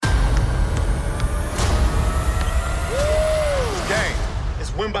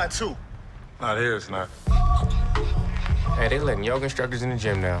Win by 2. Not here, it's not. Hey, they letting yoga instructors in the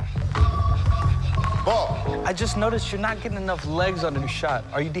gym now. Ball. I just noticed you're not getting enough legs on your shot.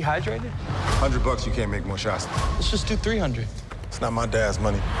 Are you dehydrated? $100, you can't make more shots. Let's just do 300. It's not my dad's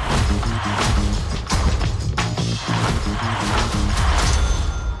money.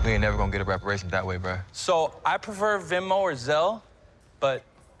 We ain't never gonna get a reparation that way, bro. So I prefer Venmo or Zelle, but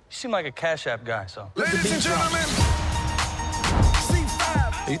you seem like a Cash App guy, so. Ladies and gentlemen, C5.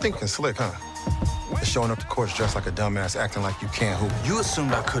 You think you're slick, huh? Just showing up to courts dressed like a dumbass, acting like you can't hoop. You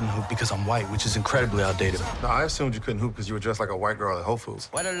assumed I couldn't hoop because I'm white, which is incredibly outdated. No, I assumed you couldn't hoop because you were dressed like a white girl at Whole Foods.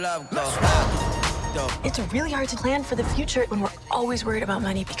 Where the love go? It's really hard to plan for the future when we're always worried about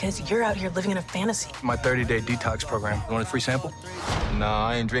money because you're out here living in a fantasy. My 30-day detox program. You want a free sample? Nah,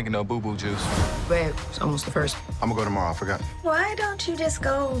 I ain't drinking no boo-boo juice. Wait, it's almost the first. I'm gonna go tomorrow, I forgot. Why don't you just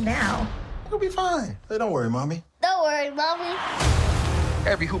go now? It'll be fine. Hey, don't worry, mommy. Don't worry, Mommy.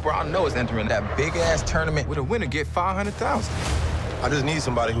 Every hooper I know is entering that big-ass tournament with a winner get $500,000. I just need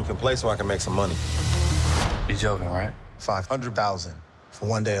somebody who can play so I can make some money. You joking, right? $500,000 for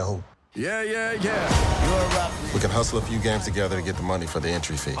one day of hoop. Yeah. You're a rough. We can hustle a few games together to get the money for the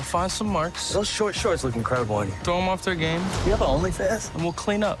entry fee. I'll find some marks. Those short shorts look incredible on you. Throw them off their game. You have an OnlyFans? And we'll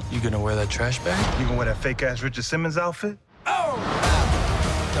clean up. You gonna wear that trash bag? You gonna wear that fake-ass Richard Simmons outfit? I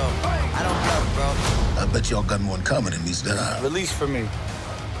don't bluff, bro. I bet y'all got one coming in these days. Release for me.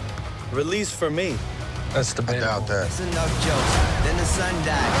 Release for me. That's the I band. doubt that. It's enough jokes. Then the sun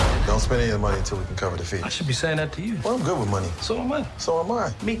died. Don't spend any of the money until we can cover the fee. I should be saying that to you. Well, I'm good with money. So am I. So am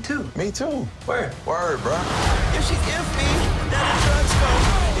I. Me too. Me too. Where? Word, bro. If she's iffy, then the drugs go.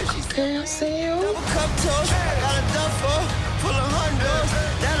 If she's Can I see you? double cup toast, got a duffel full of hundos.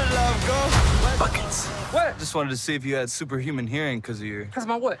 Then the love go. Buckets. What? Just wanted to see if you had superhuman hearing because of your... Because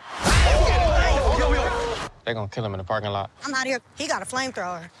my what? They're gonna kill him in the parking lot. I'm out here. He got a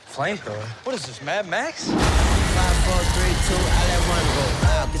flamethrower. Flamethrower? What is this, Mad Max? 5, 4, 3, 2, I let one go.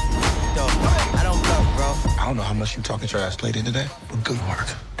 I'll get the dope. I don't bluff, bro. I don't know how much you talking trash lady today, but good work.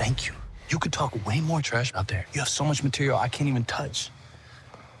 Thank you. You could talk way more trash out there. You have so much material I can't even touch.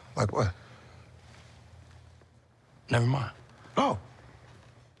 Like what? Never mind. Oh.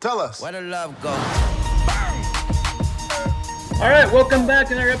 Tell us. Where the love go? All right, welcome back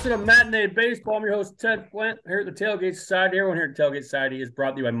to another episode of Matinee Baseball. I'm your host, Ted Flint, here at the Tailgate Society. Everyone here at Tailgate Society is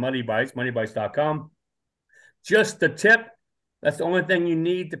brought to you by Money Bites, moneybites.com. Just a tip. That's the only thing you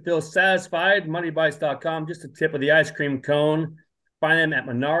need to feel satisfied. Moneybites.com, just a tip of the ice cream cone. Find them at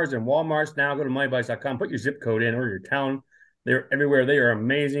Menards and Walmarts now. Go to moneybites.com, put your zip code in or your town. They're everywhere. They are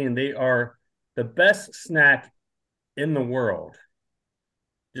amazing. They are the best snack in the world.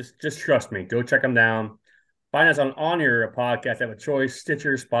 Just trust me. Go check them down. Find us on your podcast. Have a choice: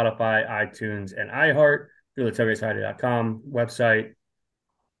 Stitcher, Spotify, iTunes, and iHeart. Go to the tailgatesociety.com website.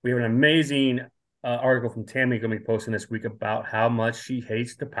 We have an amazing article from Tammy going to be posting this week about how much she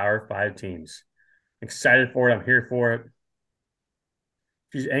hates the Power 5 teams. Excited for it. I'm here for it.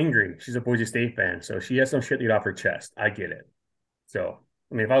 She's angry. She's a Boise State fan, so she has some shit to get off her chest. I get it. So,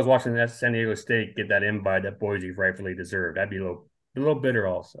 I mean, if I was watching that San Diego State get that invite that Boise rightfully deserved, I'd be a little bitter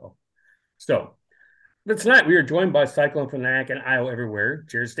also. So, but tonight we are joined by Cyclone Fanatic and Iowa Everywhere,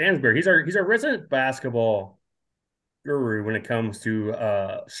 Jared Stansbury. He's our resident basketball guru when it comes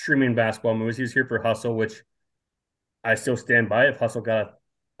to streaming basketball movies. He's here for Hustle, which I still stand by. If Hustle got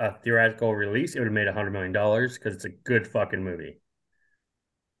a theoretical release, it would have made $100 million because it's a good fucking movie.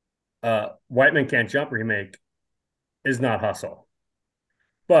 White Men Can't Jump remake is not Hustle.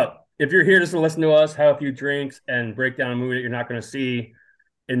 But if you're here just to listen to us, have a few drinks, and break down a movie that you're not going to see,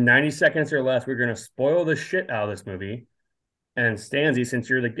 in 90 seconds or less, we're going to spoil the shit out of this movie. And Stansy, since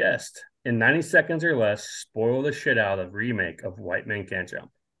you're the guest, in 90 seconds or less, spoil the shit out of the remake of White Men Can't Jump.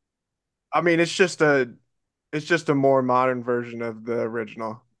 I mean, it's just a more modern version of the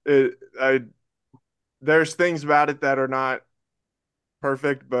original. There's things about it that are not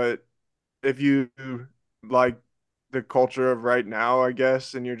perfect, but if you like the culture of right now, I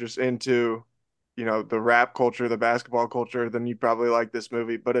guess, and you're just into, the rap culture, the basketball culture, then you probably like this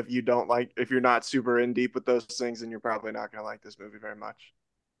movie. But if you're not super in deep with those things, then you're probably not going to like this movie very much.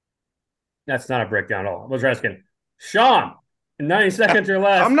 That's not a breakdown at all. I was asking, Shawn, in 90 seconds or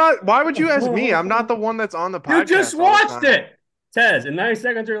less. I'm not. Why would you ask me? I'm not the one that's on the podcast. You just watched it. Tez, in 90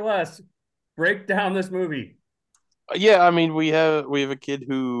 seconds or less, break down this movie. Yeah, I mean, we have a kid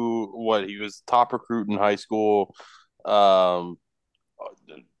who he was top recruit in high school.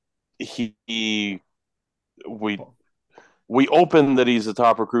 We opened that he's a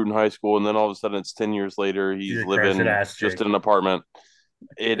top recruit in high school, and then all of a sudden it's 10 years later he's living just in an apartment.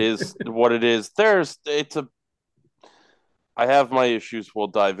 It is what it is. I I have my issues. We'll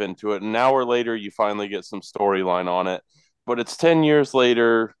dive into it. An hour later, you finally get some storyline on it, but it's 10 years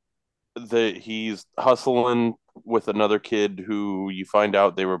later that he's hustling with another kid who you find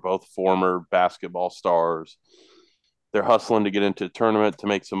out they were both former basketball stars. They're hustling to get into a tournament to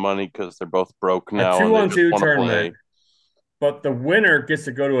make some money because they're both broke now. A 2-on-2 want to tournament, play. but the winner gets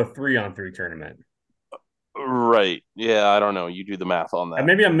to go to a 3-on-3 tournament. Right. Yeah, I don't know. You do the math on that. And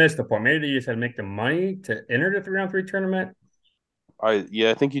maybe I missed the point. Maybe they just had to make the money to enter the 3-on-3 tournament. I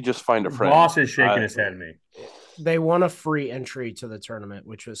think you just find a friend. Boss is shaking his head at me. They won a free entry to the tournament,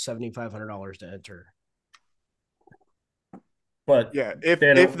 which was $7,500 to enter. But yeah, if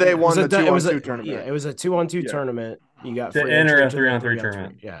they won the 2-on-2 tournament, yeah, it was a 2-on-2 tournament. You got to free enter entry a to 3-on-3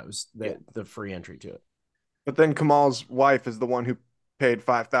 tournament. Yeah, it was the free entry to it. But then Kamal's wife is the one who paid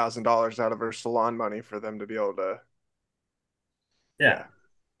 $5,000 out of her salon money for them to be able to. Yeah.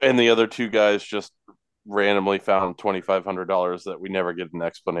 And the other two guys just randomly found $2,500 that we never get an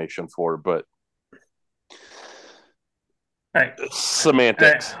explanation for, but all right,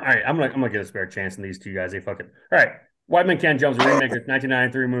 semantics. All right. I'm gonna give a spare chance in these two guys. They fucking all right. White Men Can't Jump's a remake of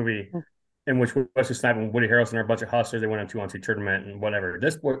 1993 movie in which Wesley Snipes and Woody Harrelson are a bunch of hustlers. They went on 2-on-2 tournament and whatever.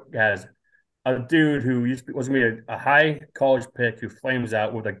 This book has a dude who was going to be a high college pick who flames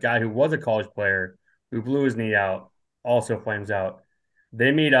out with a guy who was a college player who blew his knee out, also flames out.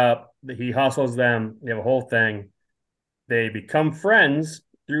 They meet up. He hustles them. They have a whole thing. They become friends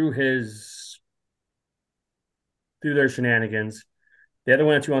through their shenanigans. They had to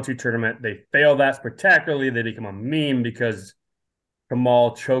win a 2-on-2 tournament. They fail that spectacularly. They become a meme because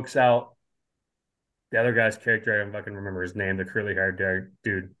Kamal chokes out the other guy's character. I don't fucking remember his name, the curly haired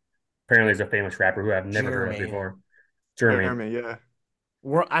dude. Apparently he's a famous rapper who I've never heard of before. Jeremy, yeah.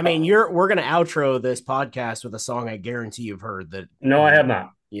 We're gonna outro this podcast with a song I guarantee you've heard that. No, I have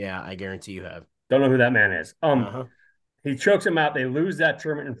not. Yeah, I guarantee you have. Don't know who that man is. He chokes him out. They lose that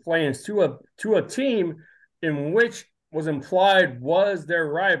tournament and flames to a team in which was implied was their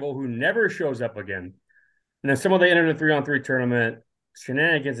rival who never shows up again. And then somehow they enter the 3-on-3 tournament.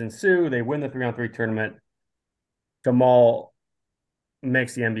 Shenanigans ensue. They win the 3-on-3 tournament. Kamal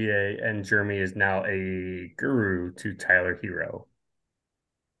makes the NBA, and Jeremy is now a guru to Tyler Hero.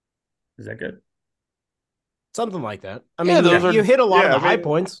 Is that good? Something like that. I mean, you hit a lot of the high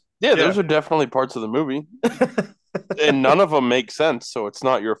points. Yeah, those are definitely parts of the movie. And none of them make sense, so it's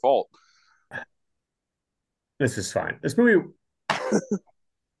not your fault. This is fine. This movie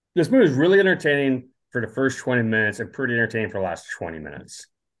is really entertaining for the first 20 minutes and pretty entertaining for the last 20 minutes.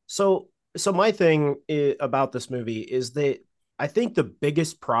 So my thing about this movie is that I think the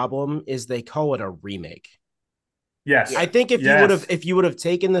biggest problem is they call it a remake. Yes. I think if you would have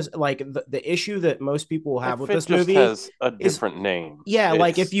taken this, like the issue that most people have with this movie has a different name. Yeah,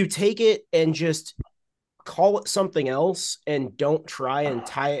 like if you take it and just call it something else and don't try and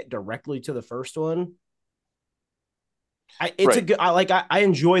tie it directly to the first one. I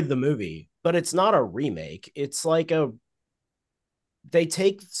enjoyed the movie, but it's not a remake. It's like they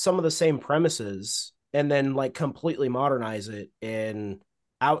take some of the same premises and then like completely modernize it, and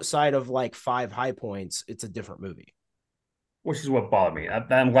outside of like 5 high points, it's a different movie. Which is what bothered me.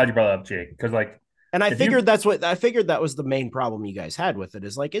 I'm glad you brought it up, Jake, because and I figured that was the main problem you guys had with it,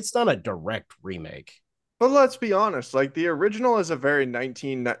 is like it's not a direct remake. But let's be honest, like the original is a very it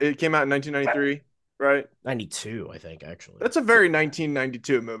came out in 1993. Right? 92, I think, actually. That's a very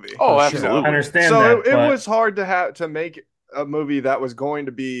 1992 movie. Oh, absolutely. I understand so that. It was hard to make a movie that was going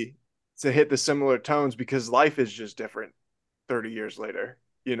to hit the similar tones because life is just different 30 years later,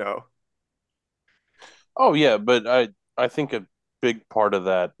 you know? Oh, yeah, but I think a big part of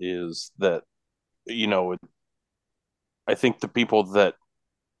that is that, you know, I think the people that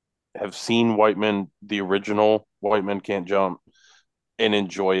have seen the original White Men Can't Jump, and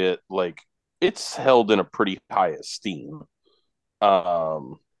enjoy it, like, it's held in a pretty high esteem. I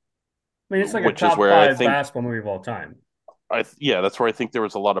mean, it's like a top 5 basketball movie of all time. That's where I think there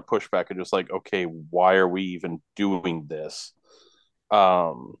was a lot of pushback and just like, okay, why are we even doing this?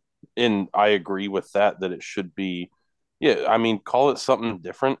 And I agree with that it should be, I mean, call it something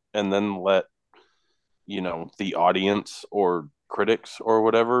different and then let, you know, the audience or critics or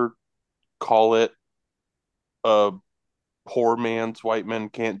whatever call it a poor man's White Men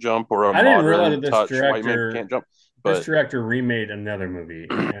Can't Jump or a modern touch White Men Can't Jump. But this director remade another movie,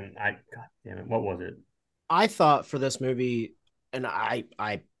 and God damn it, what was it? I thought for this movie, and I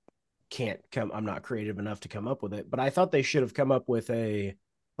I'm not creative enough to come up with it, but I thought they should have come up with a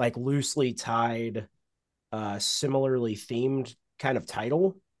like loosely tied, similarly themed kind of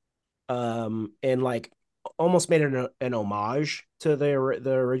title, and like almost made it an homage to the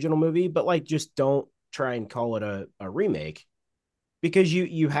original movie, but like just don't try and call it a remake. because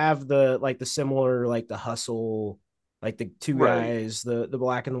you have the similar, like the hustle, like the two guys, the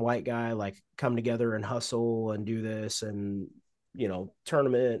black and the white guy, like come together and hustle and do this, and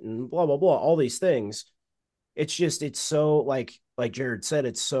tournament and blah blah blah, all these things. It's so like Jared said,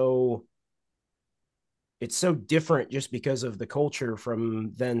 it's so different just because of the culture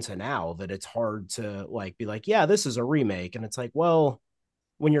from then to now, that it's hard to like be like, yeah, this is a remake. And it's like, well,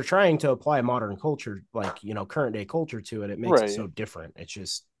 when you're trying to apply modern culture, like, current day culture to it, it makes it so different. It's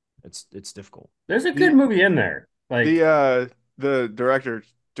just, it's difficult. There's a good movie in there. Like the director,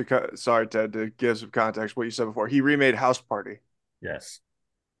 sorry, Ted, to give some context, what you said before, he remade House Party. Yes.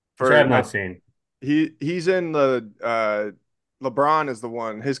 Which I have not seen. He's in the LeBron is the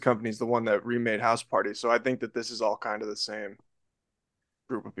one, his company's the one that remade House Party. So I think that this is all kind of the same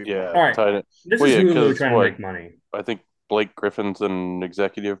group of people. Yeah. All right. This is Hulu trying to make money. I think Blake Griffin's an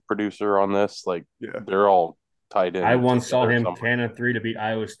executive producer on this. Like, they're all tied in. I once saw him 10-3 to beat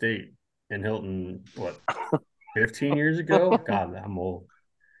Iowa State in Hilton, 15 years ago? God, I'm old.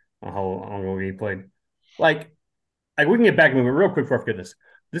 How long he played. Like, we can get back to moving real quick before I forget this.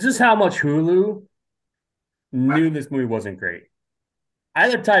 This is how much Hulu knew this movie wasn't great. I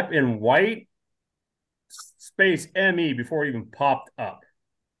had to type in white space ME before it even popped up.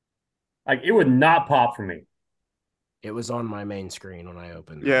 Like, it would not pop for me. It was on my main screen when I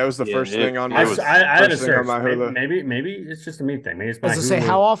opened. Yeah, it was the first thing on my. I had to search. Maybe it's just a me thing. Maybe it's my Hulu. Say,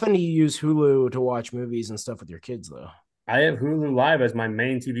 how often do you use Hulu to watch movies and stuff with your kids, though? I have Hulu Live as my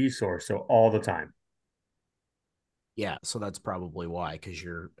main TV source, so all the time. Yeah, so that's probably why, because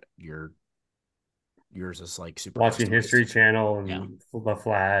yours is like super watching History Channel and The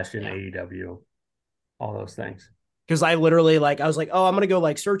Flash and AEW, all those things. Because I literally I was like, oh, I'm gonna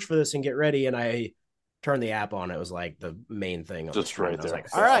go search for this and get ready, and I turned the app on. It was like the main thing. Just right there. I was like,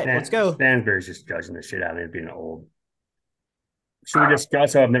 all right, let's go. Stansbury's just judging the shit out of me being old. Should we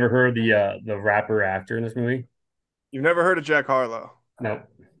discuss how I've never heard the rapper actor in this movie? You've never heard of Jack Harlow? Nope.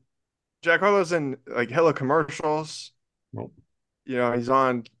 Jack Harlow's in hella commercials. Nope. He's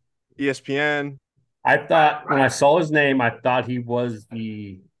on ESPN. I thought when I saw his name, I thought he was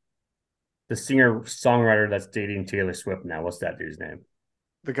the singer-songwriter that's dating Taylor Swift now. What's that dude's name?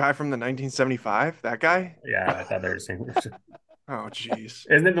 The guy from the 1975? That guy? Yeah, I thought they were the same person. Oh, jeez.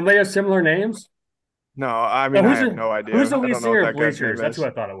 Isn't it? Do they have similar names? No, I mean, I have no idea. Who's the lead singer of Bleachers? That's who I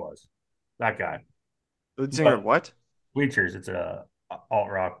thought it was. That guy. Lead singer of what? Bleachers. It's a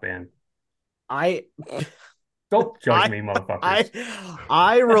alt-rock band. Don't judge me, motherfuckers.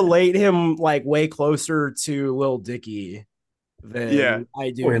 I relate him way closer to Lil Dicky than I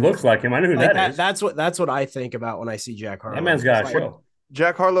do. Well, he looks like him. I know who that is. That's what I think about when I see Jack Harlow. That man's got a show.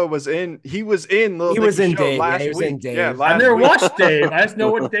 Jack Harlow was in Lil Dicky's show Dave. last week. In Dave. Yeah, I never watched Dave. I just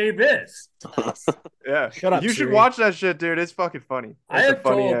know what Dave is. Yeah. Shut up. You should watch that shit, dude. It's fucking funny. I have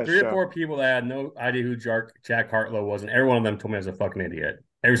told 3 or 4 people that had no idea who Jack Harlow was, and every one of them told me I was a fucking idiot.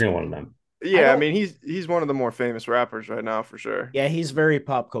 Every single one of them. Yeah, I mean, he's one of the more famous rappers right now, for sure. Yeah, he's very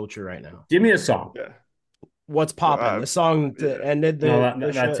pop culture right now. Give me a song. Yeah. What's popping? The song that ended the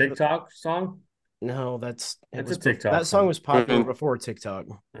that TikTok song? No, it's a TikTok. That song was popular before TikTok.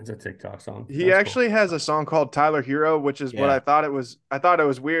 It's a TikTok song. He actually has a song called Tyler Hero, which is what I thought it was. I thought it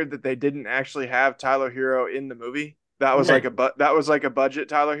was weird that they didn't actually have Tyler Hero in the movie. That was like a budget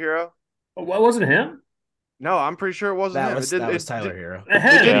Tyler Hero. What, wasn't him? No, I'm pretty sure it wasn't him. That was Tyler Hero.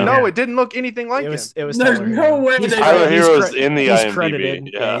 It didn't look anything like him. It was There's no way. Tyler Hero's in the IMDb. Credited.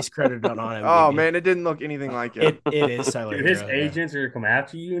 Yeah, he's credited on IMDb. Oh man, it didn't look anything like him. It is Tyler Hero. His agents are come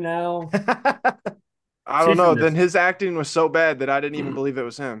after you now. I don't know. Then his acting was so bad that I didn't even believe it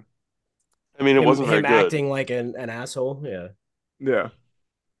was him. I mean, it wasn't very good. Acting like an asshole. Yeah. Yeah.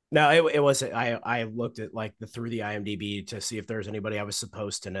 No, it wasn't. I looked at through the IMDb to see if there's anybody I was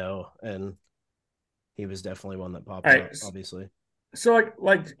supposed to know, and he was definitely one that popped up, obviously. So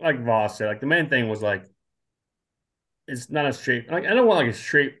like Vos said, the main thing was it's not a straight. I don't want a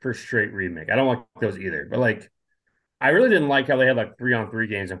straight for straight remake. I don't want those either. But I really didn't like how they had 3-on-3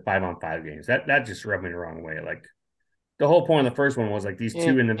 games and 5-on-5 games. That just rubbed me the wrong way. The whole point of the first one was these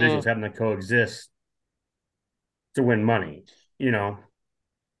two individuals having to coexist to win money,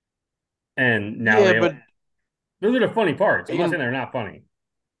 And now those are the funny parts. I'm not saying they're not funny.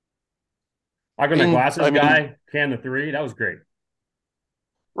 The glasses guy, can the 3, that was great.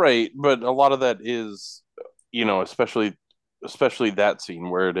 Right, but a lot of that is, especially that scene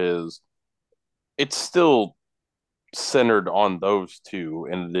where it's still centered on those two,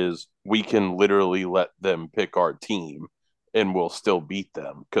 and it is, we can literally let them pick our team and we'll still beat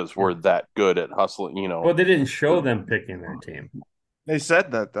them because we're that good at hustling, Well, they didn't show them picking their team. They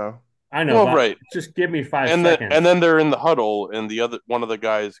said that though. I know. Well, but right. Just give me 5 And seconds. then they're in the huddle, and one of the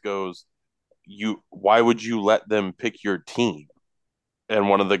guys goes, why would you let them pick your team? And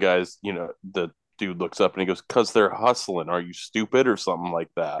one of the guys, the dude looks up and he goes, "'Cause they're hustling. Are you stupid?" or something like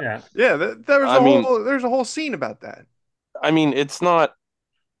that. Yeah. Yeah, there's a whole scene about that. I mean, it's not,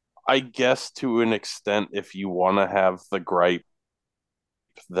 I guess, to an extent, if you want to have the gripe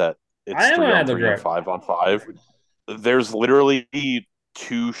that it's 3-on-3 and 5-on-5, there's literally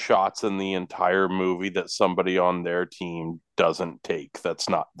 2 shots in the entire movie that somebody on their team doesn't take. That's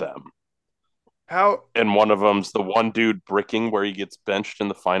not them. How? And one of them's the one dude bricking where he gets benched in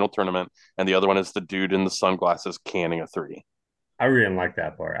the final tournament, and the other one is the dude in the sunglasses canning a 3. I really didn't like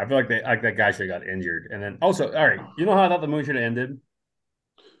that part. I feel like that guy should have got injured. And then also, all right, you know how I thought the movie should have ended?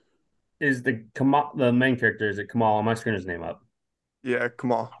 Is the main character, is it Kamal? Am I screwing his name up? Yeah,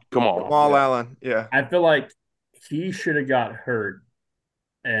 Kamal Yeah. Allen. Yeah. I feel like he should have got hurt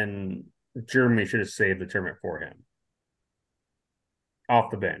and Germany should have saved the tournament for him.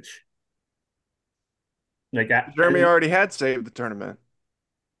 Off the bench. Jeremy already had saved the tournament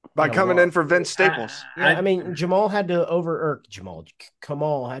by coming in for Vince Staples. I mean, Kamal had to overcome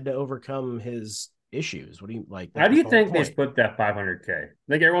his issues. What do you like? How do you think they split that 500K?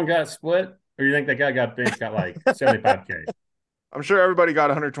 Think everyone got split, or do you think that guy got bench got like 75K? I'm sure everybody got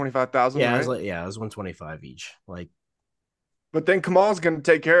 125,000. Yeah, right? it was 125 each. But then Kamal's going to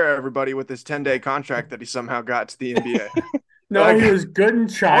take care of everybody with this 10-day contract that he somehow got to the NBA. No, he was good in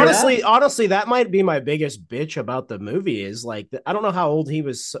China. Honestly, that might be my biggest bitch about the movie is I don't know how old he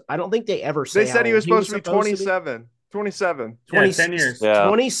was. I don't think they ever say. They said he was supposed to be 27. 27. 10 years. Yeah.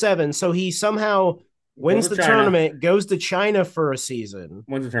 27. So he somehow wins the tournament, goes to China for a season.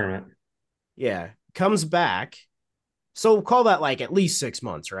 Wins the tournament. Yeah. Comes back. So call that at least 6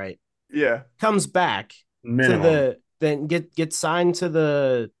 months, right? Yeah. Comes back Minimum. then gets signed to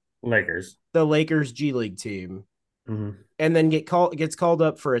the Lakers. The Lakers G League team. Mm-hmm. And then gets called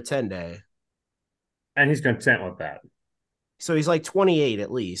up for a 10-day. And he's content with that. So he's 28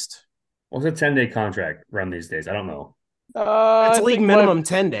 at least. What's a 10-day contract run these days? I don't know. It's a league minimum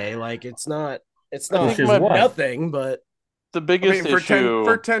 10-day. It's not nothing, but the biggest issue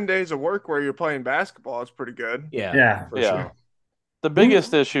for 10 days of work where you're playing basketball, it's pretty good. Yeah. Sure. The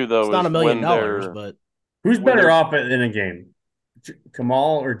biggest issue though it's not is $1 million, but who's better off in a game?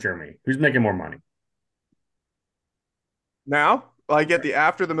 Kamal or Jeremy? Who's making more money? Now?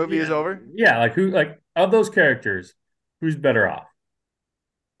 After the movie is over? Yeah, of those characters, who's better off?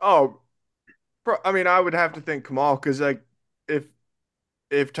 Oh, I would have to think Kamal because if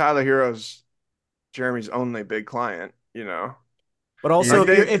Tyler Hero's Jeremy's only big client, But also,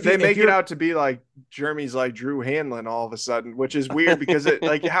 they make it out to be like Jeremy's Drew Hanlon all of a sudden, which is weird because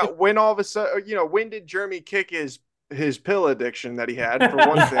when all of a sudden, when did Jeremy kick his pill addiction that he had for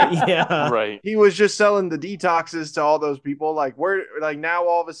one thing? Yeah, right. He was just selling the detoxes to all those people. Now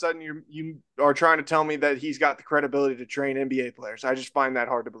all of a sudden you are trying to tell me that he's got the credibility to train NBA players. I just find that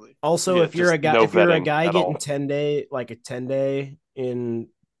hard to believe. Also, if you're a guy, getting 10-day a 10-day in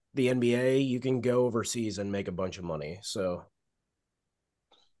the NBA, you can go overseas and make a bunch of money. So.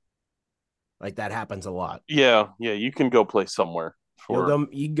 That happens a lot. Yeah, you can go play somewhere.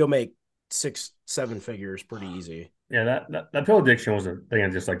 You can go make 6-7 figures pretty easy. Yeah, that pill addiction was a thing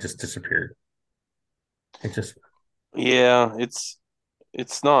that just disappeared. It just it's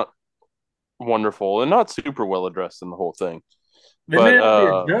not wonderful and not super well addressed in the whole thing. They made it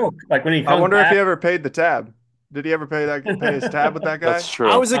a joke. When he comes I wonder back, if he ever paid the tab. Did he ever pay his tab with that guy? That's true.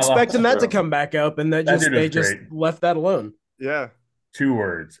 I was expecting that to come back up, and they just left that alone. Yeah. 2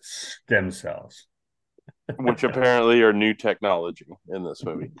 words: stem cells. Which apparently are new technology in this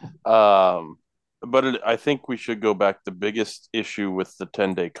movie. But I think we should go back. The biggest issue with the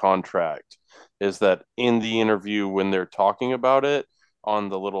 10-day contract is that in the interview, when they're talking about it on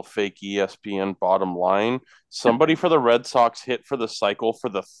the little fake ESPN bottom line, somebody for the Red Sox hit for the cycle for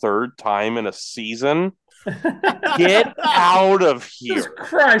the 3rd time in a season. Get out of here. Jesus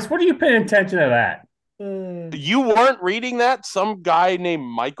Christ, what are you paying attention to that? You weren't reading that? Some guy named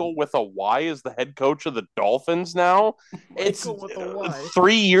Michael with a Y is the head coach of the Dolphins now. It's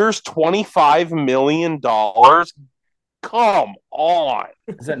 3 years, $25 million. Come on.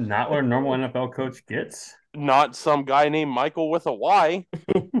 Is that not what a normal NFL coach gets? Not some guy named Michael with a Y.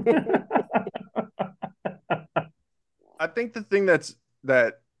 I think the thing that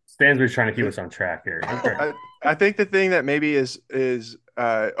Stansbury's trying to keep us on track here. I think the thing that maybe is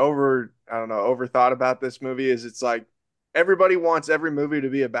overthought about this movie is it's everybody wants every movie to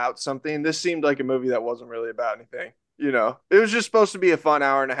be about something. This seemed like a movie that wasn't really about anything. It was just supposed to be a fun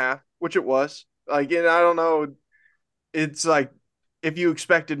hour and a half, which it was. And I don't know, it's if you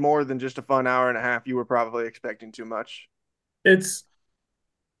expected more than just a fun hour and a half, you were probably expecting too much. It's,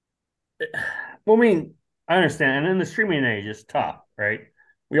 well, I mean, I understand. And in the streaming age, it's tough, right?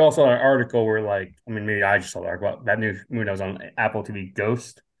 We also saw an article where, like, I mean, maybe I just saw the article about that new movie that was on Apple TV,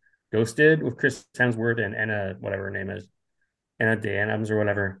 Ghosted with Chris Hemsworth and Anna, whatever her name is, Anna De Adams or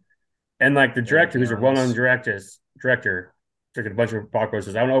whatever. And like the director, who's a well-known director, took a bunch of blockbusters.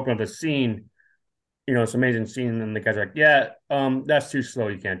 Says, I want to open up the scene, it's an amazing scene. And the guys are like, yeah, that's too slow.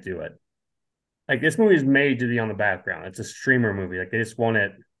 You can't do it. Like this movie is made to be on the background. It's a streamer movie. Like they just want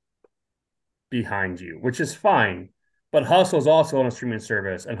it behind you, which is fine. But Hustle's also on a streaming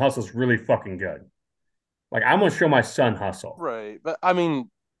service, and Hustle's really fucking good. Like I'm gonna show my son Hustle. Right. But I mean,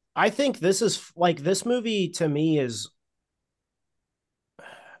 I think this movie to me is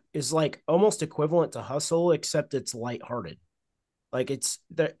like almost equivalent to Hustle, except it's lighthearted. Like it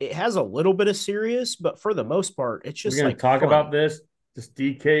has a little bit of serious, but for the most part, it's just We're gonna like talk fun. about this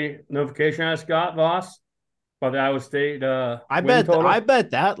DK notification I just got, Voss, about the Iowa State. I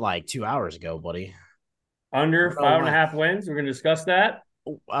bet that like 2 hours ago, buddy. Under 5.5 wins. We're gonna discuss that.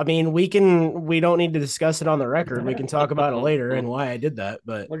 I mean, we don't need to discuss it on the record. We can talk about it later and why I did that.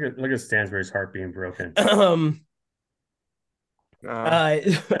 But look at Stansbury's heart being broken. All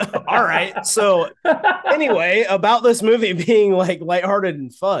right. So anyway, about this movie being like lighthearted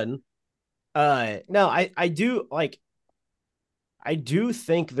and fun. No, I do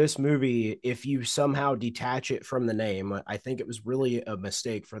think this movie, if you somehow detach it from the name, I think it was really a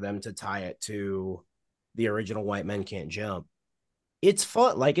mistake for them to tie it to the original White Men Can't Jump. It's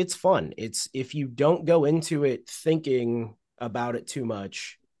fun. Like it's fun. It's if you don't go into it thinking about it too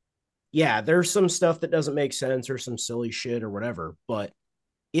much. Yeah, there's some stuff that doesn't make sense or some silly shit or whatever, but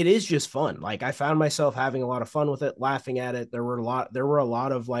it is just fun. Like I found myself having a lot of fun with it, laughing at it. There were a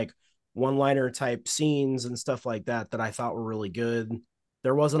lot of like one-liner type scenes and stuff like that I thought were really good.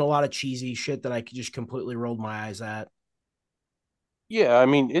 There wasn't a lot of cheesy shit that I could just completely rolled my eyes at. Yeah, I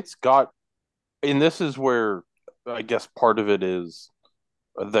mean, it's got, and this is where I guess part of it is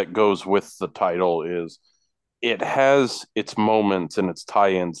that goes with the title is it has its moments and its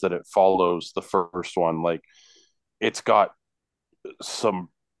tie-ins that it follows the first one. Like it's got some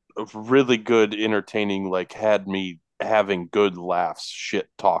really good, entertaining, like had me having good laughs, shit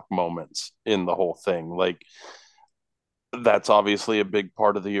talk moments in the whole thing. Like that's obviously a big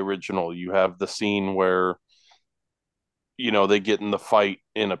part of the original. You have the scene where, they get in the fight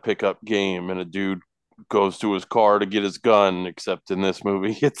in a pickup game and a dude goes to his car to get his gun, except in this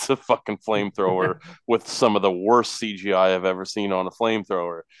movie, it's a fucking flamethrower with some of the worst CGI I've ever seen on a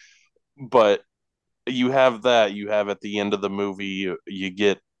flamethrower. But you have that. You have at the end of the movie, you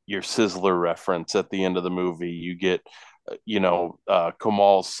get your Sizzler reference at the end of the movie. You get,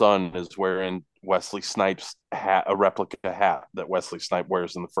 Kamal's son is wearing Wesley Snipes' hat, a replica hat that Wesley Snipes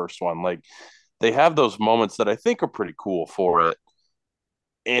wears in the first one. Like they have those moments that I think are pretty cool for it.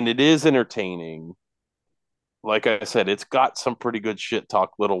 And it is entertaining. Like I said, it's got some pretty good shit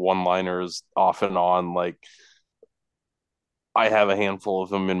talk, little one-liners off and on. Like I have a handful of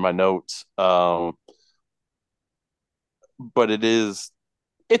them in my notes. But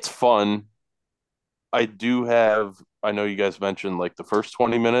it's fun. I know you guys mentioned like the first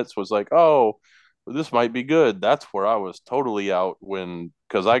 20 minutes was like, oh, this might be good. That's where I was totally out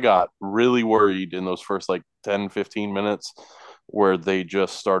because I got really worried in those first like 10, 15 minutes where they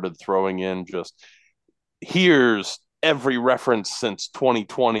just started throwing in here's every reference since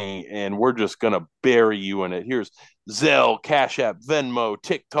 2020 and we're just going to bury you in it. Here's Zelle, Cash App, Venmo,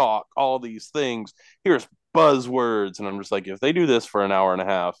 TikTok, all these things. Here's buzzwords. And I'm just like, if they do this for an hour and a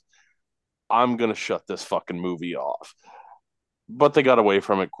half, I'm going to shut this fucking movie off. But they got away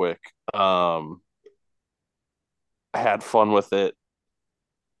from it quick. I had fun with it.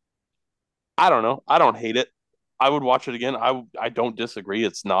 I don't know. I don't hate it. I would watch it again. I don't disagree.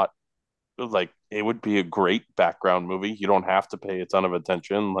 It's not like it would be a great background movie. You don't have to pay a ton of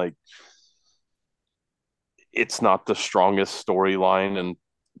attention. Like it's not the strongest storyline and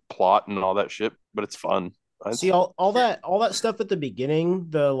plot and all that shit, but it's fun. See all that stuff at the beginning,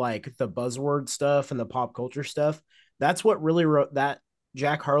 the buzzword stuff and the pop culture stuff. That's what really that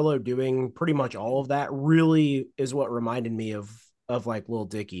Jack Harlow doing pretty much all of that really is what reminded me of like Lil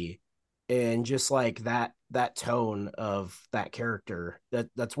Dicky, and just like that tone of that character.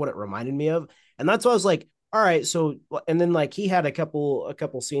 That's what it reminded me of, and that's why I was like, all right. So and then like he had a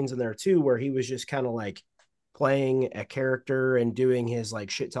couple scenes in there too where he was just kind of like playing a character and doing his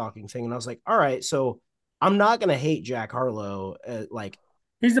like shit talking thing, and I was like, all right, so I'm not gonna hate Jack Harlow. Like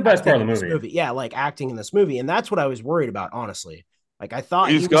he's the best part of the movie. Yeah, like acting in this movie, and that's what I was worried about, honestly. Like I thought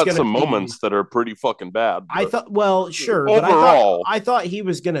he's he was got some be, moments that are pretty fucking bad. I thought, well, sure, overall, but I thought he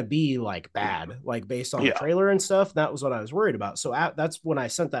was gonna be like bad, like based on the trailer and stuff. That was what I was worried about. So that's when I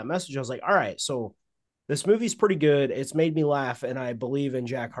sent that message. I was like, all right, so this movie's pretty good. It's made me laugh, and I believe in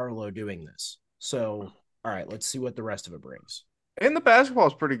Jack Harlow doing this. So all right, let's see what the rest of it brings. And the basketball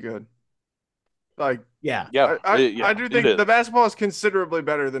is pretty good. Like, yeah, I do think the basketball is considerably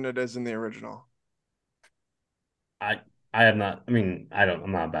better than it is in the original. I have not. I mean,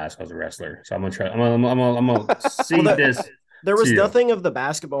 I'm not a basketball wrestler, so I'm gonna try. I'm gonna see this. There was nothing of the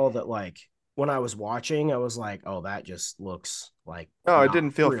basketball that, like, when I was watching, I was like, "Oh, that just looks like it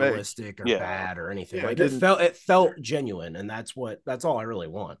didn't feel realistic fake. or bad or anything." Yeah, like it felt genuine, and that's all I really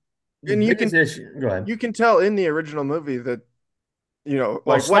want. And you can tell in the original movie that, you know,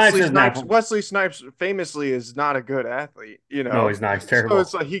 like Wesley Snipes famously is not a good athlete, you know. No, he's not. He's terrible. So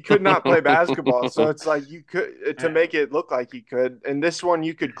it's like he could not play basketball. So it's like you could, to make it look like he could. And this one,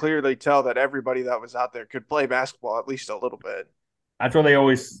 you could clearly tell that everybody that was out there could play basketball at least a little bit. That's why they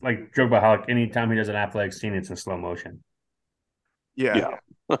always like joke about how like, anytime he does an athletic scene, it's in slow motion. Yeah.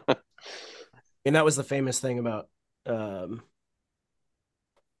 And that was the famous thing about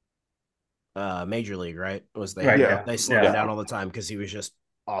Major League, right? Was they slowed him down all the time because he was just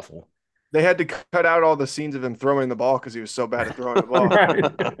awful. They had to cut out all the scenes of him throwing the ball because he was so bad at throwing the ball.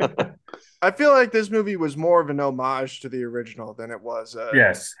 I feel like this movie was more of an homage to the original than it was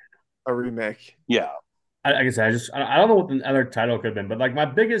a remake. Yeah. Like I said, I don't know what the other title could have been, but like my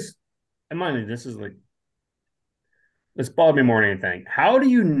biggest, and mind you, this bothered me more than anything. How do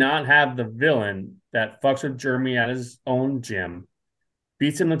you not have the villain that fucks with Jeremy at his own gym,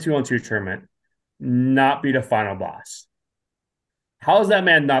 beats him in the 2-on-2 tournament, not be the final boss? How is that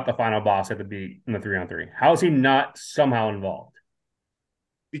man not the final boss at the beat in the 3-on-3? How is he not somehow involved?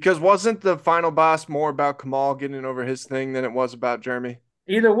 Because wasn't the final boss more about Kamal getting over his thing than it was about Jeremy?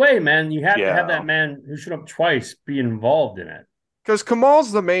 Either way, man, you have to have that man who showed up twice be involved in it. Because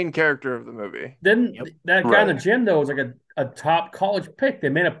Kamal's the main character of the movie. Then that guy in the gym, though, was like a top college pick. They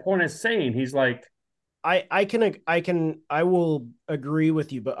made a point of saying he's like, I will agree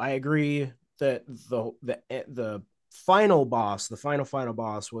with you, but I agree that the final boss, the final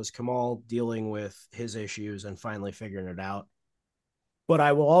boss was Kamal dealing with his issues and finally figuring it out. But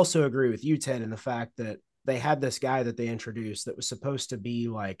I will also agree with you, Ted, in the fact that they had this guy that they introduced that was supposed to be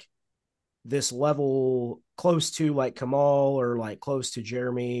like this level close to like Kamal or like close to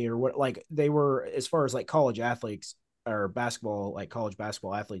Jeremy or what, like they were, as far as like college athletes or basketball, like college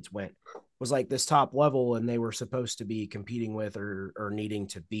basketball athletes went, was like this top level, and they were supposed to be competing with or needing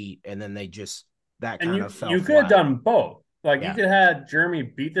to beat. And then they just, that kind of fell You could have done both. Like you could have had Jeremy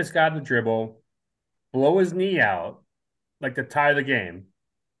beat this guy at the dribble, blow his knee out, like to tie the game,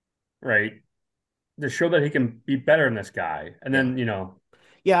 right? To show that he can be better than this guy. And then, you know.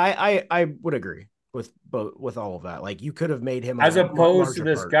 Yeah, I would agree with all of that. Like you could have made him as opposed to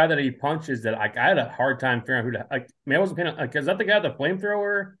this guy that he punches that like I had a hard time figuring out who to, like, I wasn't paying, like, is that the guy with the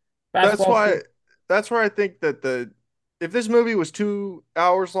flamethrower? That's why I think that if this movie was 2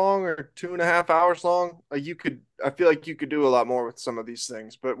 hours long or 2.5 hours long, like I feel like you could do a lot more with some of these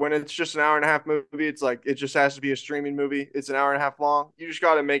things. But when it's just an 1.5 hour movie, it's like it just has to be a streaming movie. It's an 1.5 hour long. You just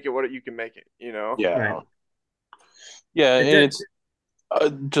got to make it what you can make it, you know? Yeah. Right. Yeah. And it's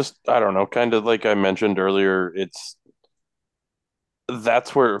just, I don't know, kind of like I mentioned earlier,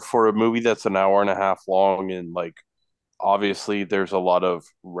 that's where for a movie that's an 1.5 hour long and like, obviously there's a lot of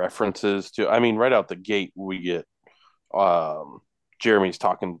references to, I mean, right out the gate, we get, Jeremy's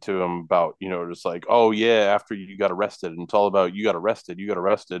talking to him about, you know, just like, oh yeah, after you got arrested, and it's all about you got arrested. You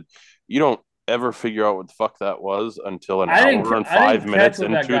don't ever figure out what the fuck that was until an hour and 5 minutes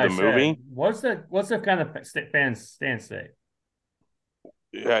into the movie. Said. What's the kind of fan stance say?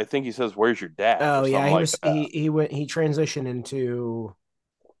 Yeah, I think he says, "Where's your dad?" Oh yeah, he transitioned into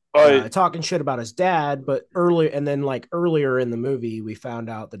talking shit about his dad, but earlier in the movie, we found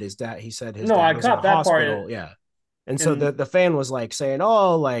out that his dad. He said his dad was in the hospital. Yeah. And so the fan was like saying,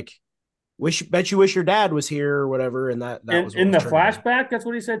 "Oh, like, bet you wish your dad was here or whatever." And that was in the flashback. That's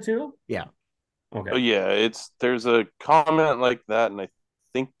what he said too. Yeah. Okay. Oh, yeah, there's a comment like that, and I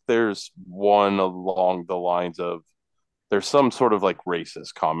think there's one along the lines of there's some sort of like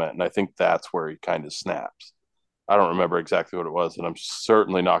racist comment, and I think that's where he kind of snaps. I don't remember exactly what it was, and I'm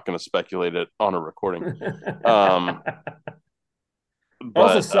certainly not going to speculate it on a recording. But,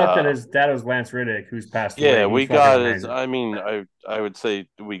 also sucked that his dad was Lance Riddick, who's passed away. Yeah, we got it. I mean, I would say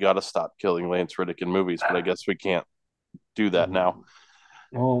we got to stop killing Lance Riddick in movies, but I guess we can't do that now.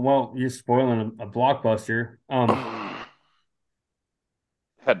 Oh, well, you're spoiling a blockbuster. Had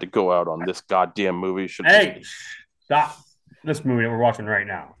to go out on this goddamn movie. Hey, stop. This movie that we're watching right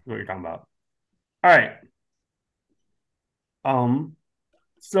now is what you're talking about. All right.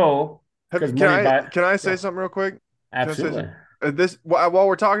 So because Can I say something real quick? Absolutely. While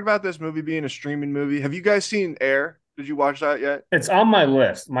we're talking about this movie being a streaming movie, have you guys seen Air? Did you watch that yet? It's on my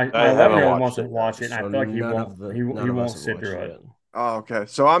list. My I haven't 11-year-old watched wants to it watch it, and I So feel like he none won't. of the- He none of us won't have sit watched through it. it. Oh, okay.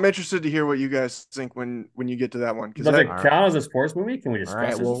 So I'm interested to hear what you guys think when you get to that one. Does it count as a sports movie? Can we discuss right,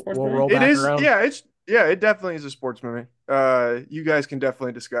 it as a we'll sports we'll movie? roll It back is, around. yeah, it definitely is a sports movie. You guys can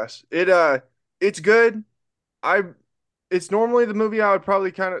definitely discuss it. It's good. I it's normally the movie I would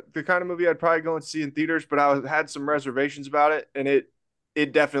probably the kind of movie I'd probably go and see in theaters, but had some reservations about it, and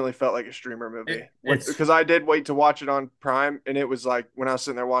it definitely felt like a streamer movie. Because I did wait to watch it on Prime, and it was like when I was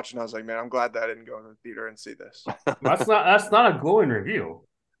sitting there watching, I was like, man, I'm glad that I didn't go in the theater and see this. That's not a glowing review.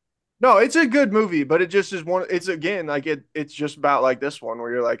 No, it's a good movie, but it just is one. It's again like it's just about like this one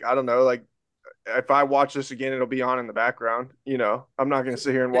where you're like, I don't know, like if I watch this again, it'll be on in the background. I'm not going to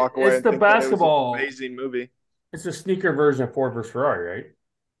sit here and walk away It's and the think that it was basketball. an amazing movie. It's a sneaker version of Ford versus Ferrari, right?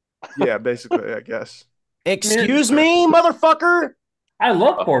 Yeah, basically, I guess. Excuse me, motherfucker. I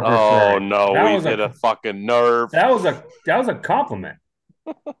love Ford versus Oh Ferrari. no, we hit a fucking nerve. That was a compliment.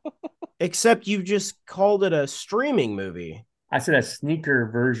 Except you just called it a streaming movie. I said a sneaker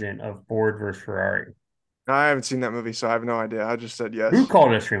version of Ford versus Ferrari. I haven't seen that movie, so I have no idea. I just said yes. Who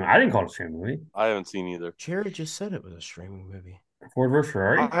called it a streaming? I didn't call it a streaming movie. I haven't seen either. Jared just said it was a streaming movie. Ford versus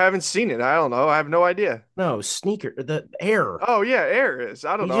Ferrari? I haven't seen it. I don't know. I have no idea. No, the Air. Oh yeah, Air is.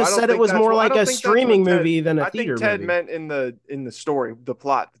 I don't know. He just said it was more like a streaming movie than a theater movie. I think Ted meant in the story, the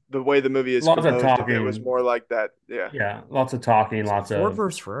plot, the way the movie is lots composed. Of talking. It was more like that. Yeah. Yeah, lots of talking, lots of. Ford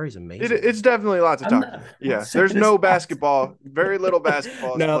versus Ferrari is amazing. It's definitely lots of talking. Yeah, there's no basketball. Very little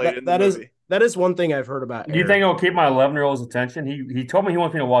basketball. No, that is one thing I've heard about. Do you think it'll keep my 11-year-old's attention? He told me he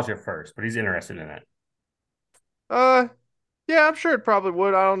wants me to watch it first, but he's interested in it. Yeah, I'm sure it probably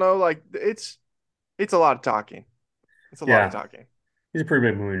would. I don't know. Like it's a lot of talking. It's a lot of talking. He's a pretty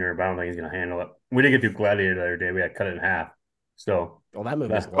big movie nerd, but I don't think he's gonna handle it. We didn't get through Gladiator the other day. We had to cut it in half. So that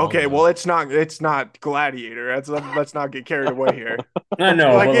movie's long, okay. Well, it's not Gladiator. Let's not get carried away here. I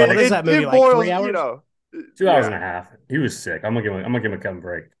know. What is that movie? Like 3 hours? 2 hours and a half. He was sick. I'm gonna give him a cut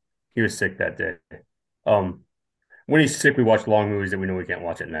break. He was sick that day. When he's sick, we watch long movies that we know we can't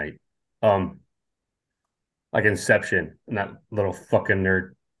watch at night. Like Inception, and that little fucking nerd.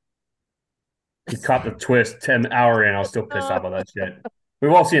 He caught the twist 10 hour in. I was still pissed off about that shit.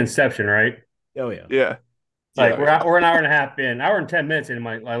 We've all seen Inception, right? Oh yeah. Yeah. Like we're an hour and a half in, hour and 10 minutes in.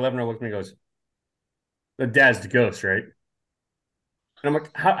 My 11-year-old looks at me and goes, "The dad's the ghost, right?" And I'm like,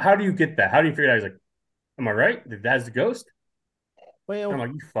 "How do you get that? How do you figure it out?" He's like, "Am I right? The dad's the ghost?" Well, I'm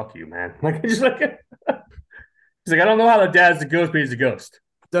like, "You fuck you, man." Like he's like, "I don't know how the dad's the ghost, but he's the ghost."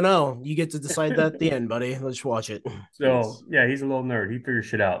 Don't know. You get to decide that at the end, buddy. Let's watch it. So yeah, he's a little nerd. He figures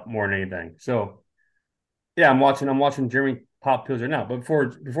shit out more than anything. So yeah, I'm watching Jeremy pop pills right now. But before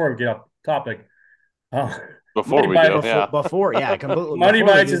we get off topic, completely. Money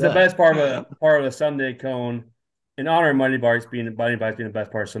Bites is the best part of the Sunday Cone. In honor of Money Bites being the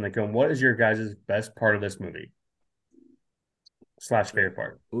best part of Sunday Cone, what is your guys' best part of this movie? / favorite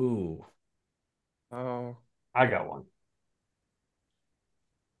part? Ooh. Oh, I got one.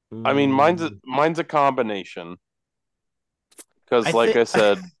 I mean, mine's a combination. Because, like I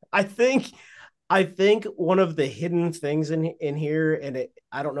said, I think one of the hidden things in here, and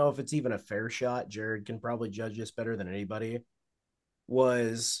I don't know if it's even a fair shot. Jared can probably judge this better than anybody.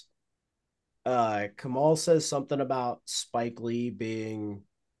 Was Kamal says something about Spike Lee being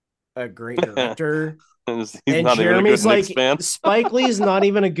a great director, and Jeremy's like, Spike Lee's not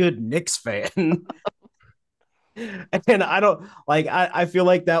even a good Knicks fan. And I don't like. I feel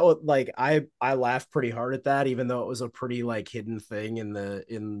like that would like I laughed pretty hard at that, even though it was a pretty like hidden thing in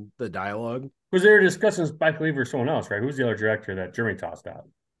the dialogue. Because they were discussing Spike Lee or someone else, right? Who's the other director that Jeremy tossed out?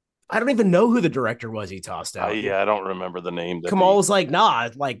 I don't even know who the director was. He tossed out. I don't remember the name. Kamal was like, "Nah,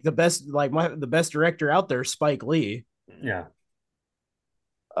 like the best director out there, Spike Lee." Yeah.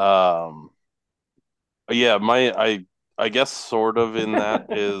 Yeah. I guess sort of in that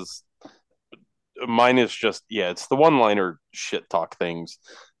is. Mine is just it's the one-liner shit talk things.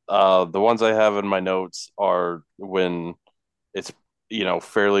 The ones I have in my notes are when it's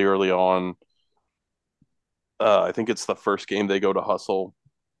fairly early on. I think it's the first game they go to hustle,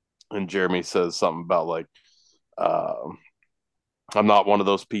 and Jeremy says something about like, "I'm not one of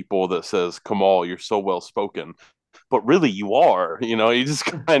those people that says, Kamal, you're so well spoken, but really you are." He just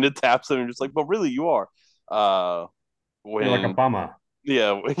kind of taps him and just like, "But really you are." When you're like Obama.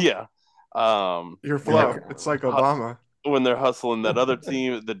 Yeah. Your flow. It's like Obama. When they're hustling that other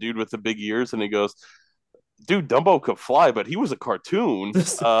team, the dude with the big ears, and he goes, dude, Dumbo could fly, but he was a cartoon.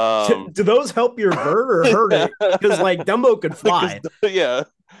 Do those help your bird or hurt it? Because like Dumbo could fly. Yeah.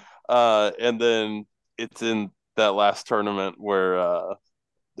 And then it's in that last tournament where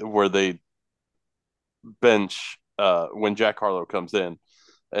they bench when Jack Harlow comes in,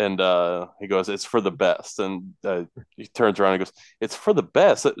 and he goes, "It's for the best," and he turns around and goes, "It's for the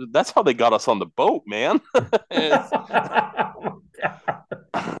best." That's how they got us on the boat, man.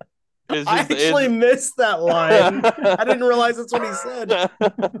 I actually missed that line. I didn't realize that's what he said.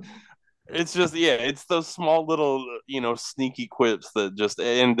 It's just, yeah, it's those small little, sneaky quips that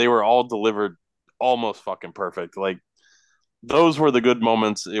and they were all delivered almost fucking perfect. Like, those were the good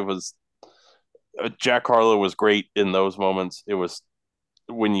moments. It was, Jack Harlow was great in those moments. It was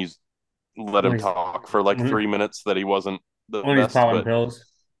when you let him talk for like 3 minutes that he wasn't the when best. He's popping pills.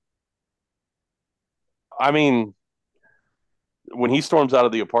 I mean, when he storms out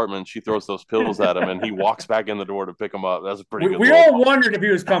of the apartment, she throws those pills at him, and he walks back in the door to pick them up. That's a pretty good. We all wondered if he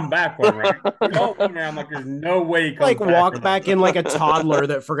was coming back for him, right? We all wondered. I'm like, there's no way he comes like back walk back in like a toddler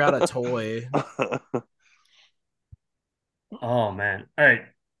that forgot a toy. Oh man! All right,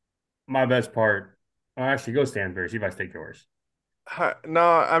 my best part. Oh, actually, go Stansbury. See if I take yours. No,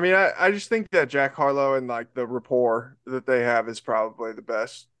 I mean, I just think that Jack Harlow and like the rapport that they have is probably the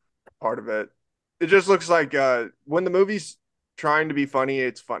best part of it. It just looks like when the movie's trying to be funny,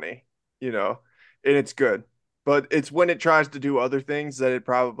 it's funny, and it's good. But it's when it tries to do other things that it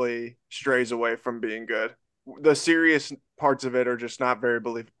probably strays away from being good. The serious parts of it are just not very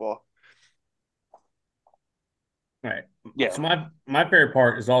believable. All right. Yeah. So my favorite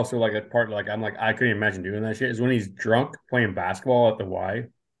part is also like a part like I'm like I couldn't imagine doing that shit is when he's drunk playing basketball at the Y.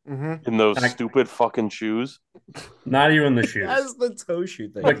 Mm-hmm. In those stupid fucking shoes. Not even the shoes. That's the toe shoe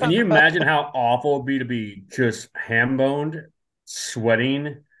thing. But can you imagine how awful it'd be to be just ham boned,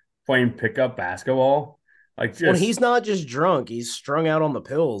 sweating, playing pickup basketball? Like just when he's not just drunk, he's strung out on the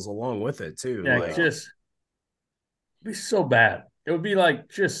pills along with it too. Yeah, like, just it'd be so bad. It would be like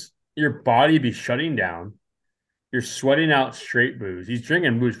just your body be shutting down. You're sweating out straight booze. He's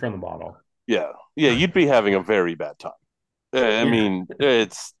drinking booze from the bottle. Yeah. Yeah, you'd be having a very bad time. I mean,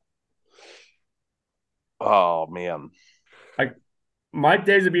 it's... Oh, man. Like, my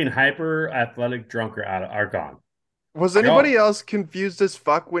days of being hyper athletic drunk are gone. Was anybody else confused as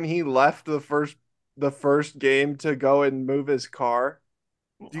fuck when he left the first game to go and move his car?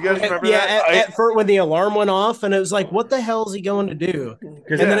 Do you guys remember that? At first when the alarm went off, and it was like, what the hell is he going to do?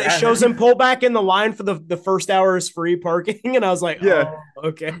 And then it shows him pull back in the line for the first hour's free parking, and I was like, oh,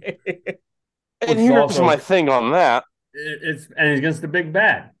 okay. And here's my thing on that. It's against the big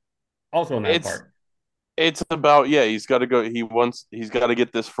bad. Also in that part. It's about, he's got to go. He's got to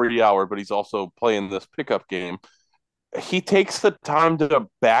get this free hour, but he's also playing this pickup game. He takes the time to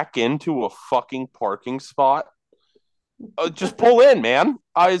back into a fucking parking spot. Just pull in, man.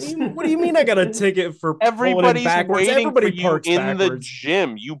 What do you mean I got a ticket for everybody's waiting Everybody for you in the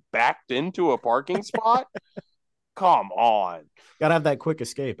gym? You backed into a parking spot? Come on. Gotta have that quick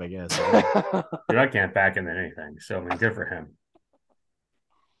escape, I guess. Dude, I can't back into anything. So, I mean, good for him.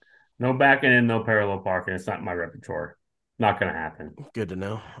 No backing in, no parallel parking. It's not my repertoire. Not going to happen. Good to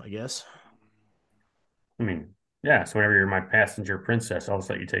know, I guess. I mean, yeah. So whenever you're my passenger princess, I'll just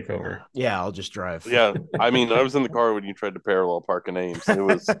let you take over. Yeah, I'll just drive. Yeah. I mean, I was in the car when you tried to parallel park in Ames. It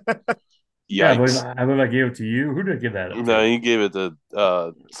was... Yikes. I believe I gave it to you. Who did I give that up to? No, you gave it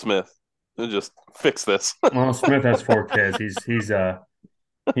to Smith. Just fix this. Well, Smith has 4 kids.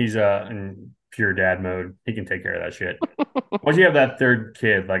 He's in pure dad mode. He can take care of that shit. Once you have that third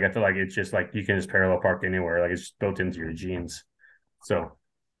kid, like I feel like it's just like you can just parallel park anywhere. Like it's just built into your genes. So,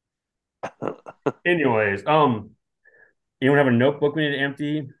 anyways, anyone have a notebook we need to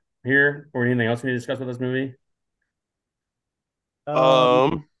empty here, or anything else we need to discuss with this movie?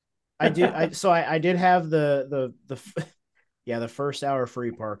 I did have the first hour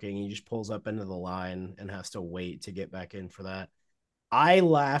free parking. He just pulls up into the line and has to wait to get back in for that. I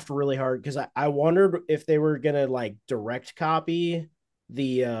laughed really hard because I wondered if they were gonna like direct copy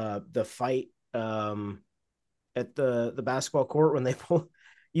the fight at the basketball court when they pull.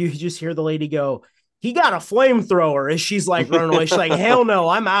 You just hear the lady go, "He got a flamethrower," as she's like running away. She's like, "Hell no,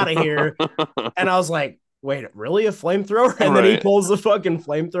 I'm out of here." And I was like, "Wait, really a flamethrower?" And then he pulls the fucking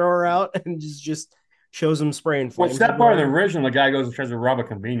flamethrower out and just shows him spraying flames. Well, that part of the original, the guy goes and tries to rob a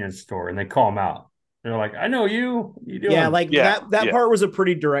convenience store, and they call him out. They're like, "I know you. You doing?" Yeah, like that part was a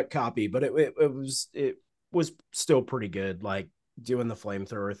pretty direct copy, but it was still pretty good. Like doing the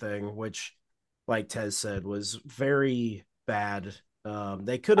flamethrower thing, which, like Tez said, was very bad.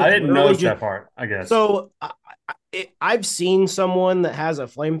 They could have. I didn't notice that part. I guess so. I've seen someone that has a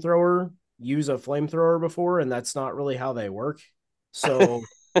flamethrower use a flamethrower before, and that's not really how they work. So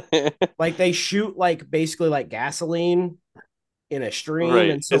like they shoot like basically like gasoline in a stream, Right.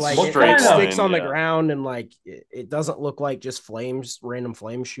 and so It's like a it straight like sticks line, on the yeah. ground, and like it doesn't look like just flames, random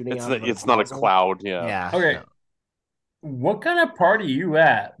flames shooting out of It's not a nozzle. cloud, yeah. Yeah. Okay. no. What kind of party you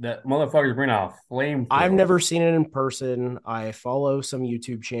at that motherfuckers bring out a flamethrower? I've never seen it in person. I follow some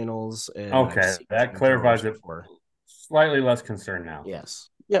YouTube channels, and I've Okay, seen that clarifies it. before. Slightly less concerned now. Yes.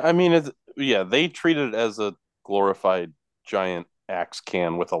 Yeah, I mean, they treat it as a glorified giant axe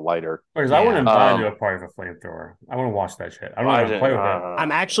can with a lighter. Because I wouldn't invite to a party with a flamethrower. I want to watch that shit. I don't want to play with it.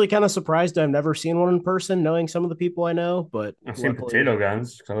 I'm actually kind of surprised I've never seen one in person, knowing some of the people I know. But I've seen potato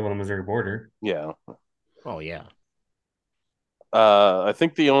guns because I live on the Missouri border. Yeah. Oh yeah. I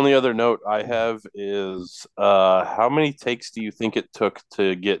think the only other note I have is how many takes do you think it took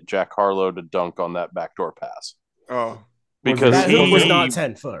to get Jack Harlow to dunk on that backdoor pass? Oh, because that he hoop was not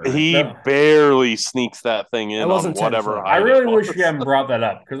 10 foot. Right? He barely sneaks that thing in on whatever. I really wish you hadn't brought that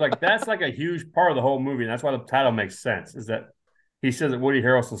up because like that's like a huge part of the whole movie, and that's why the title makes sense. Is that he says that Woody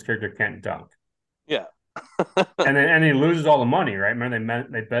Harrelson's character can't dunk. Yeah, and he loses all the money, right? Remember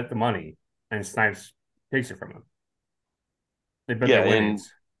they bet the money, and Snipes takes it from him. They bet their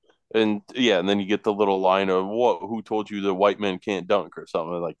winnings. And then you get the little line of who told you the white men can't dunk or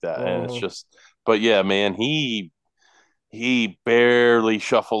something like that. And it's just, but yeah, man, he barely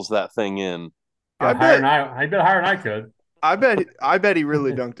shuffles that thing in. I bet higher than I could. I bet he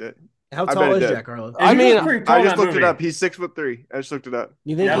really dunked it. How tall is Jack Harlow? I mean, I just looked it up. He's 6'3". I just looked it up.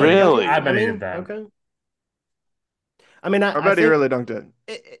 You think really? I bet he did that. Okay. I mean, I bet he really dunked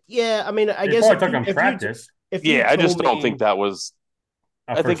it. Yeah, I mean, I He guess probably took on practice. I just don't think that was.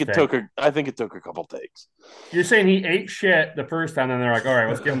 I think it took a couple takes. You're saying he ate shit the first time, and they're like, "All right,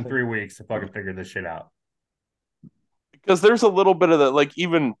 let's give him 3 weeks to fucking figure this shit out." Because there's a little bit of that, like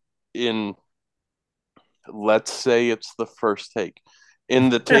even in, let's say it's the first take, in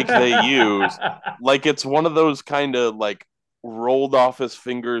the take they use, like it's one of those kind of like rolled off his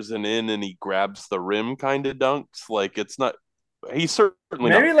fingers and in, and he grabs the rim kind of dunks. Like it's not. He's certainly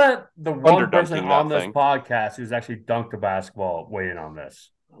maybe let the one person on this thing. podcast who's actually dunked a basketball weigh in on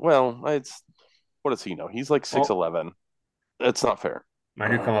this. Well, what does he know? He's like 6'11". That's not fair. I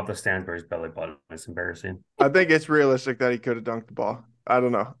do come up to Stansbury's belly button. It's embarrassing. I think it's realistic that he could have dunked the ball. I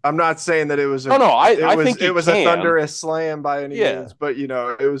don't know. I'm not saying that it was. I think it was a thunderous slam by any means, but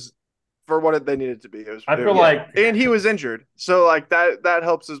it was for what they needed to be. I feel like, and he was injured, so like that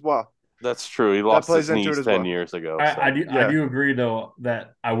helps as well. That's true. He lost his knees 10 years ago. I do agree though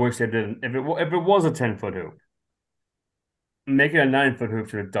that I wish they didn't. If it was a 10-foot hoop, make it a 9-foot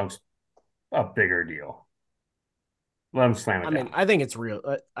hoop so it dunks a bigger deal. Let him slam it down. I mean, I think it's real.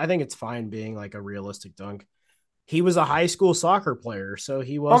 I think it's fine being like a realistic dunk. He was a high school soccer player, so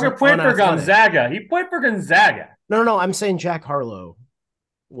he wasn't. Played for Gonzaga. He played for Gonzaga. No. I'm saying Jack Harlow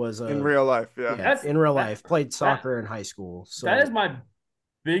was in real life. In real life, played soccer in high school. So that is my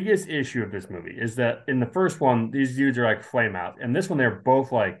biggest issue of this movie is that in the first one, these dudes are like flame out, and this one they're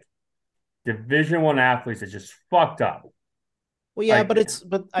both like Division I athletes that just fucked up. Well, yeah, like,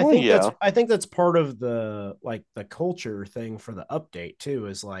 I think that's part of the culture thing for the update too.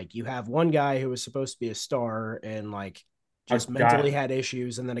 Is like you have one guy who was supposed to be a star and like just mentally had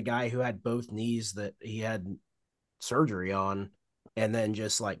issues, and then a guy who had both knees that he had surgery on, and then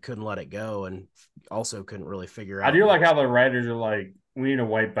just like couldn't let it go, and also couldn't really figure out. I do like how the writers are like, we need a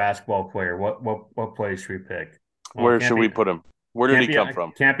white basketball player. What place should we pick? Well, where should we put him? Where did he come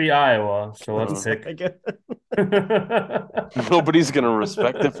from? Can't be Iowa, so let's pick. Nobody's going to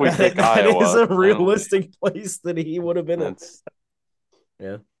respect if we pick Iowa. That is a realistic place that he would have been in.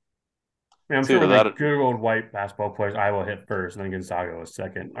 Yeah. I mean, I'm sure that good old white basketball players, Iowa hit first, and then Gonzaga was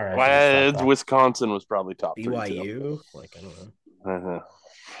second. All right. Wisconsin was probably top BYU? Like, I don't know.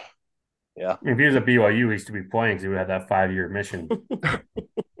 Yeah. If he was at BYU, he used to be playing because he would have that 5-year mission.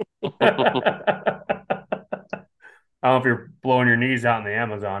 I don't know if you're blowing your knees out in the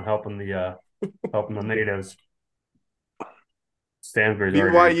Amazon, helping the natives. Stansbury's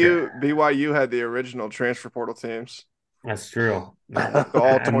BYU had the original transfer portal teams. That's true. All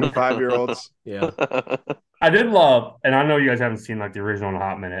 25-year-olds. Yeah. I did love, and I know you guys haven't seen like the original in a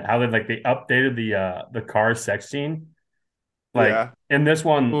hot minute, how they updated the car sex scene. Like in this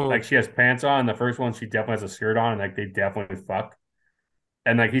one, like she has pants on. The first one, she definitely has a skirt on, and like they definitely fuck.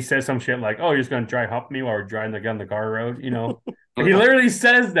 And like he says some shit like, "Oh, you're just gonna dry hump me while we're driving down the car road," you know. He literally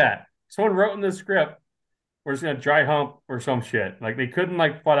says that. Someone wrote in the script, "We're just gonna dry hump" or some shit. Like they couldn't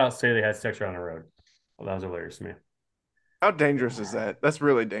like flat out say they had sex on the road. Well, that was hilarious to me. How dangerous is that? That's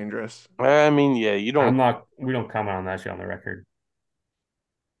really dangerous. I mean, yeah, you don't. We don't comment on that shit on the record.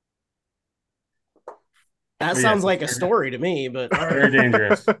 That sounds like a story to me, but very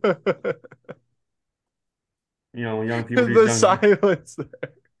dangerous. Young people do silence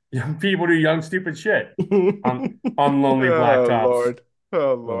there. Young people do young stupid shit on lonely blacktops. Lord.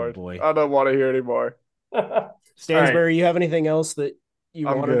 Oh Lord. boy. I don't want to hear anymore. Stansbury, right. You have anything else that you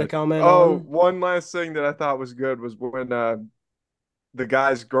wanted to comment on? Oh, one last thing that I thought was good was when the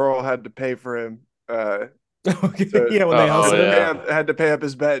guy's girl had to pay for him. When they hustled him. Had to pay up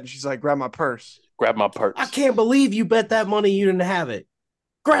his bet, and she's like, "Grab my purse." Grab my purse. I can't believe you bet that money you didn't have it.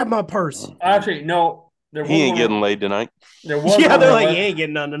 Grab my purse. Actually, no. He ain't getting laid tonight. There was they're like, he ain't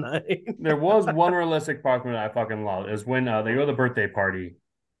getting none tonight. There was one realistic part that I fucking love. Is when they go to the birthday party,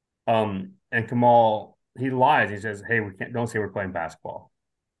 and Kamal, he lies. He says, "Hey, don't say we're playing basketball."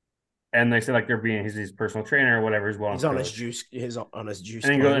 And they say like he's his personal trainer or whatever. He's on his juice. On his juice.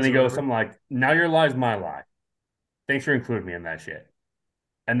 And he goes something like, "Now your lie's my lie. Thanks for including me in that shit."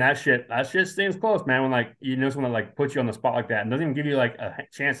 And that shit stays close, man. When someone that puts you on the spot like that and doesn't even give you a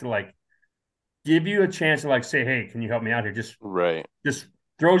chance to say, "Hey, can you help me out here?" Just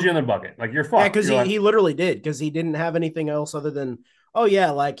throws you in the bucket. You're fucked. Yeah, because he literally did, because he didn't have anything else other than,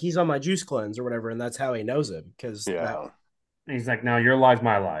 he's on my juice cleanse or whatever, and that's how he knows him. Because he's like, "No, your lie's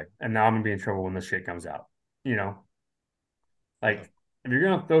my lie, and now I'm gonna be in trouble when this shit comes out." If you're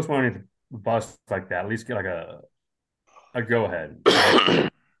gonna throw someone into the bus like that, at least get a go ahead.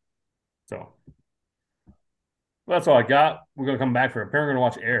 So that's all I got. We're gonna come back for apparently we're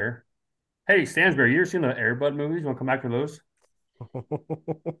gonna watch Air. Hey, Stansbury, you ever seen the Air Bud movies? You want to come back for those?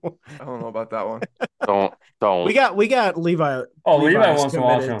 I don't know about that one. Don't. We got Levi. Oh, Levi wants to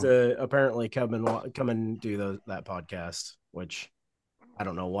watch them. To apparently come and do that podcast, which I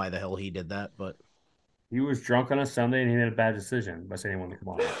don't know why the hell he did that, but he was drunk on a Sunday and he made a bad decision by saying he wanted to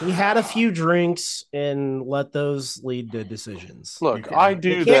come on. He had a few drinks and let those lead to decisions. Look, I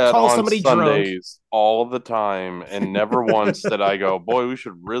do that on Sundays drunk all the time, and never once did I go, "Boy, we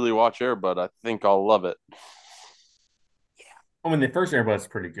should really watch Air Bud. I think I'll love it." The first Air Bud's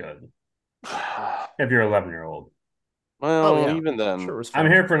pretty good. If you're 11-year-old. Well, even then. Sure, I'm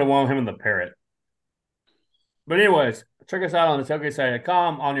here for the one with him and the parrot. But anyways, check us out on the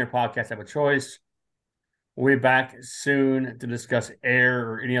tailgateside.com. On your podcast, have a choice. We'll be back soon to discuss Air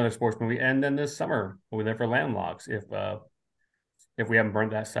or any other sports movie. And then this summer, we'll be there for Landlocks if we haven't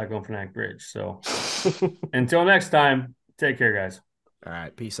burned that Cyclone Fanatic bridge. So until next time, take care, guys. All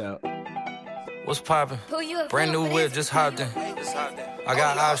right, peace out. What's poppin'? Brand new whip, just hopped in. I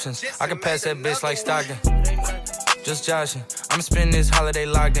got options. I can pass that bitch like Stockton. Just joshing. I'm spending this holiday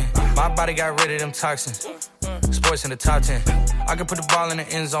locked in. My body got rid of them toxins. Sports in the top 10. I can put the ball in the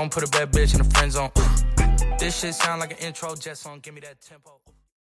end zone, put a bad bitch in the friend zone. This shit sound like an intro jet song. Give me that tempo.